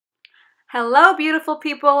Hello beautiful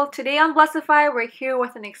people! Today on Blessify we're here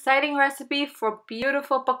with an exciting recipe for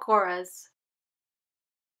beautiful pakoras.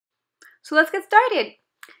 So let's get started.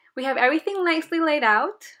 We have everything nicely laid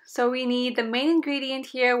out. So we need the main ingredient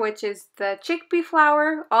here, which is the chickpea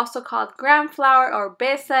flour, also called gram flour or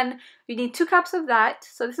besan. We need 2 cups of that.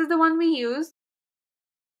 So this is the one we used.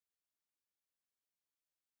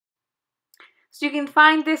 So you can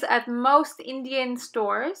find this at most Indian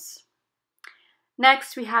stores.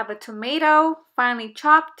 Next we have a tomato, finely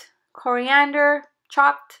chopped, coriander,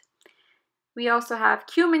 chopped. We also have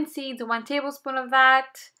cumin seeds, 1 tablespoon of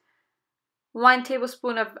that, 1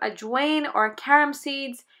 tablespoon of ajwain or carom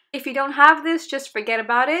seeds. If you don't have this, just forget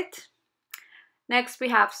about it. Next we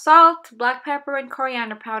have salt, black pepper and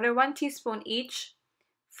coriander powder, 1 teaspoon each,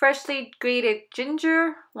 freshly grated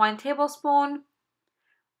ginger, 1 tablespoon,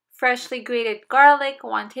 freshly grated garlic,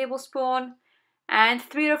 1 tablespoon, and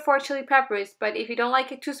 3 to 4 chili peppers. But if you don't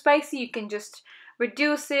like it too spicy, you can just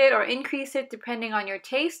reduce it or increase it depending on your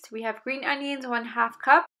taste. We have green onions, 1/2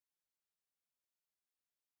 cup.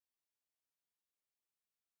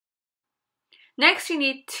 Next, you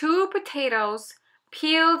need 2 potatoes,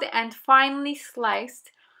 peeled and finely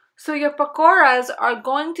sliced. So your pakoras are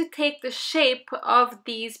going to take the shape of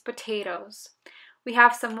these potatoes. We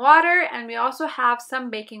have some water and we also have some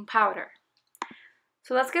baking powder.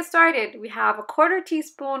 So let's get started. We have a 1/4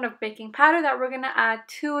 teaspoon of baking powder that we're going to add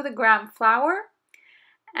to the gram flour.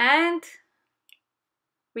 And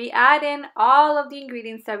we add in all of the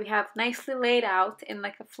ingredients that we have nicely laid out in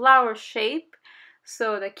like a flower shape.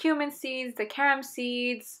 So the cumin seeds, the carom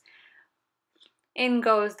seeds, in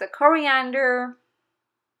goes the coriander,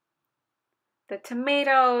 the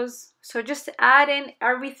tomatoes. So just add in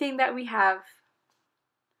everything that we have.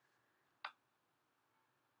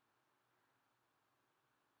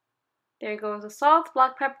 There goes the salt,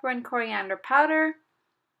 black pepper, and coriander powder.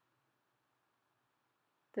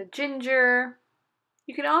 The ginger.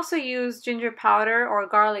 You can also use ginger powder or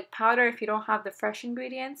garlic powder if you don't have the fresh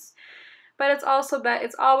ingredients. But it's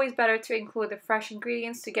always better to include the fresh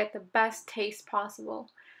ingredients to get the best taste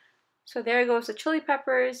possible. So there goes the chili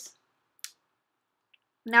peppers.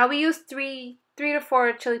 Now we used 3 to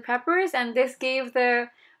 4 chili peppers, and this gave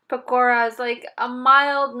the pakoras like a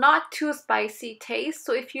mild, not too spicy taste.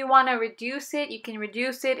 So if you want to reduce it, you can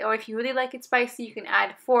reduce it, or if you really like it spicy, you can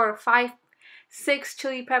add 4, 5, 6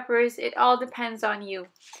 chili peppers. It all depends on you.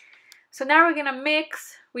 So now we're gonna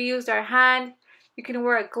mix. We used our hand. You can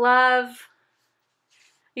wear a glove.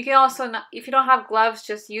 You can also, if you don't have gloves,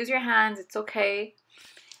 just use your hands. It's okay.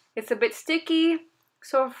 It's a bit sticky.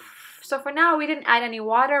 So for now, we didn't add any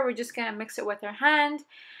water. We're just gonna mix it with our hand.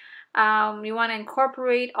 We want to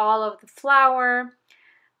incorporate all of the flour.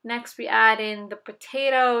 Next, we add in the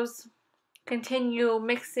potatoes. Continue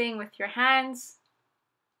mixing with your hands.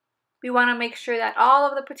 We want to make sure that all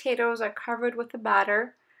of the potatoes are covered with the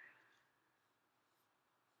batter.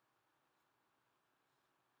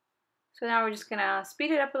 So now we're just gonna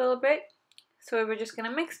speed it up a little bit. So we're just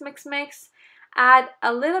gonna mix, mix, mix. Add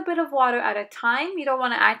a little bit of water at a time. You don't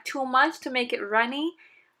want to add too much to make it runny.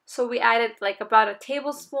 So we added like about a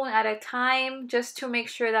tablespoon at a time just to make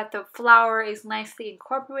sure that the flour is nicely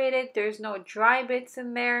incorporated. There's no dry bits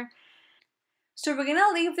in there. So we're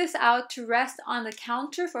gonna leave this out to rest on the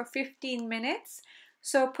counter for 15 minutes.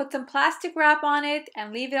 So put some plastic wrap on it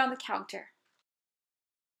and leave it on the counter.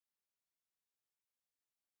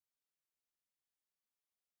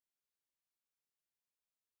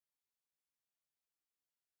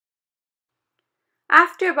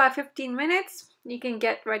 After about 15 minutes, you can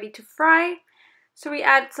get ready to fry. So we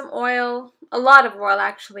add some oil, a lot of oil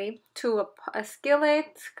actually, to a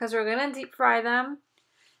skillet because we're gonna deep fry them.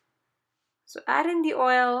 So add in the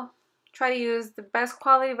oil. Try to use the best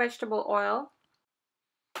quality vegetable oil.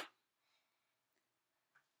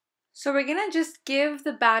 So we're gonna just give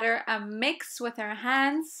the batter a mix with our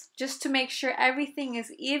hands just to make sure everything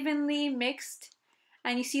is evenly mixed.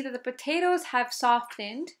 And you see that the potatoes have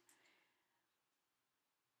softened.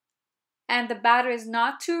 And the batter is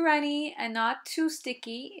not too runny and not too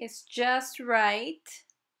sticky. It's just right.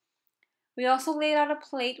 We also laid out a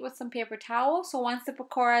plate with some paper towel. So once the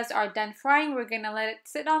pakoras are done frying, we're going to let it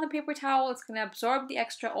sit on the paper towel. It's going to absorb the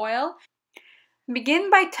extra oil. Begin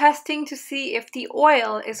by testing to see if the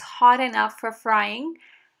oil is hot enough for frying.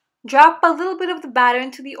 Drop a little bit of the batter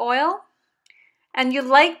into the oil. And you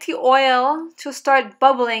like the oil to start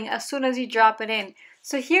bubbling as soon as you drop it in.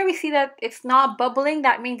 So here we see that it's not bubbling.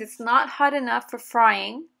 That means it's not hot enough for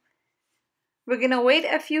frying. We're going to wait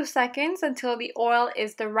a few seconds until the oil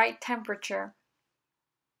is the right temperature.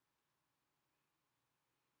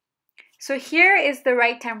 So here is the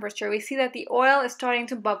right temperature. We see that the oil is starting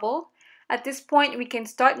to bubble. at this point we can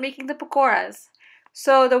start making the pakoras.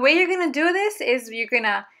 So the way you're gonna do this is you're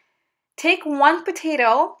gonna take one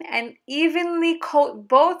potato and evenly coat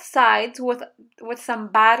both sides with some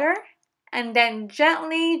batter and then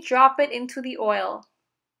gently drop it into the oil.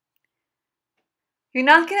 You're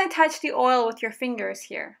not gonna touch the oil with your fingers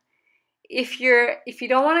here. If you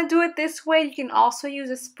don't want to do it this way, you can also use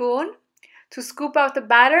a spoon to scoop out the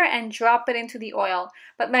batter and drop it into the oil.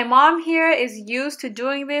 But my mom here is used to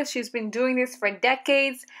doing this. She's been doing this for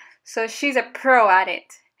decades, so she's a pro at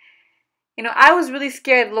it. You know, I was really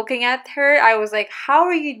scared looking at her. I was like, how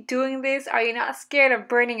are you doing this? Are you not scared of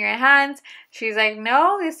burning your hands? She's like,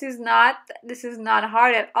 no, this is not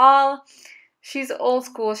hard at all. She's old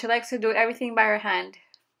school. She likes to do everything by her hand.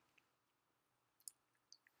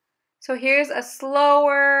 So here's a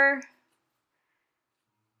slower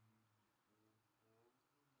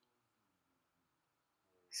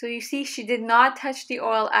So you see, she did not touch the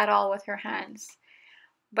oil at all with her hands.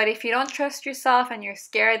 But if you don't trust yourself and you're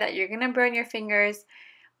scared that you're going to burn your fingers,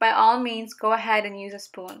 by all means, go ahead and use a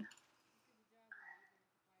spoon.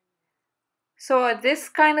 So this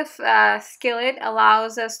kind of skillet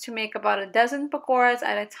allows us to make about a dozen pakoras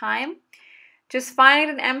at a time. Just find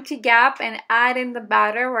an empty gap and add in the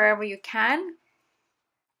batter wherever you can.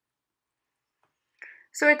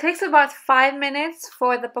 So it takes about 5 minutes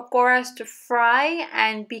for the pakoras to fry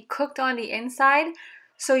and be cooked on the inside.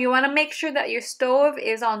 So you want to make sure that your stove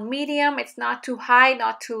is on medium. It's not too high,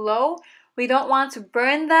 not too low. We don't want to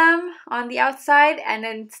burn them on the outside and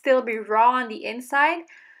then still be raw on the inside.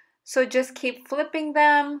 So just keep flipping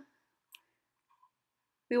them.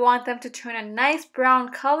 We want them to turn a nice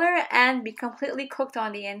brown color and be completely cooked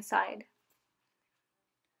on the inside.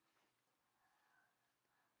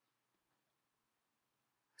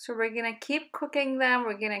 So we're going to keep cooking them.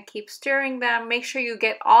 We're going to keep stirring them. Make sure you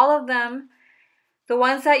get all of them. The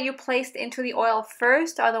ones that you placed into the oil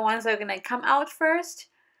first are the ones that are going to come out first.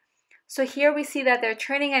 So here we see that they're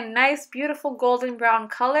turning a nice, beautiful golden brown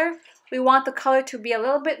color. We want the color to be a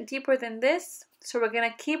little bit deeper than this. So we're going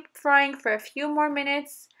to keep frying for a few more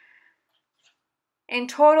minutes. In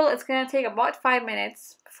total, it's going to take about 5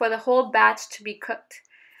 minutes for the whole batch to be cooked.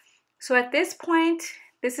 So at this point,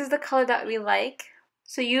 this is the color that we like.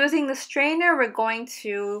 So using the strainer, we're going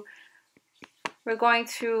to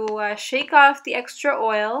shake off the extra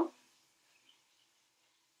oil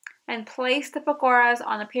and place the pakoras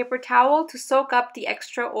on a paper towel to soak up the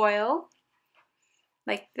extra oil,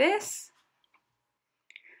 like this.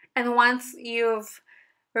 And once you've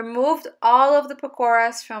removed all of the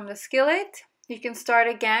pakoras from the skillet, you can start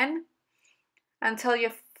again until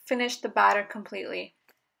you've finished the batter completely.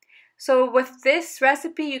 So with this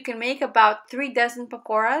recipe, you can make about 3 dozen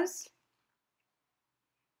pakoras.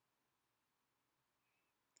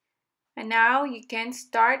 And now you can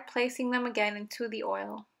start placing them again into the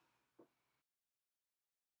oil.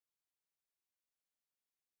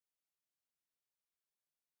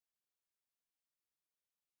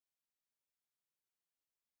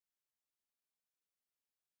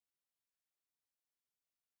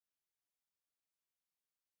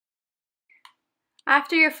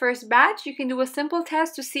 After your first batch, you can do a simple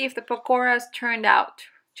test to see if the pakoras turned out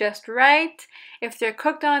just right, if they're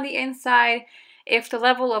cooked on the inside, if the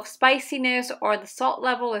level of spiciness or the salt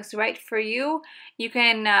level is right for you. You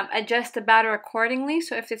can adjust the batter accordingly.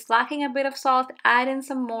 So if it's lacking a bit of salt, add in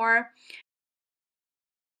some more.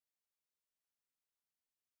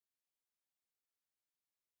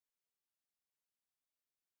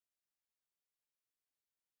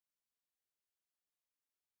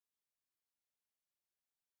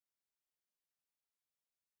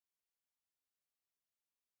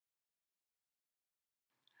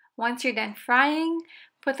 Once you're done frying,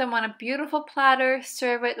 put them on a beautiful platter,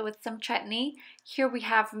 serve it with some chutney. Here we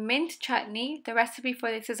have mint chutney. The recipe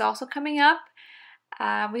for this is also coming up.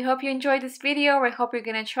 We hope you enjoyed this video. We hope you're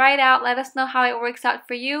going to try it out. Let us know how it works out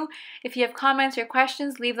for you. If you have comments or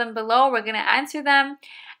questions, leave them below. We're going to answer them.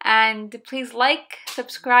 And please like,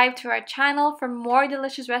 subscribe to our channel for more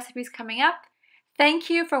delicious recipes coming up.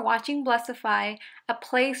 Thank you for watching Blessify, a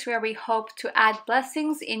place where we hope to add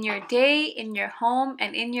blessings in your day, in your home,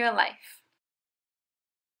 and in your life.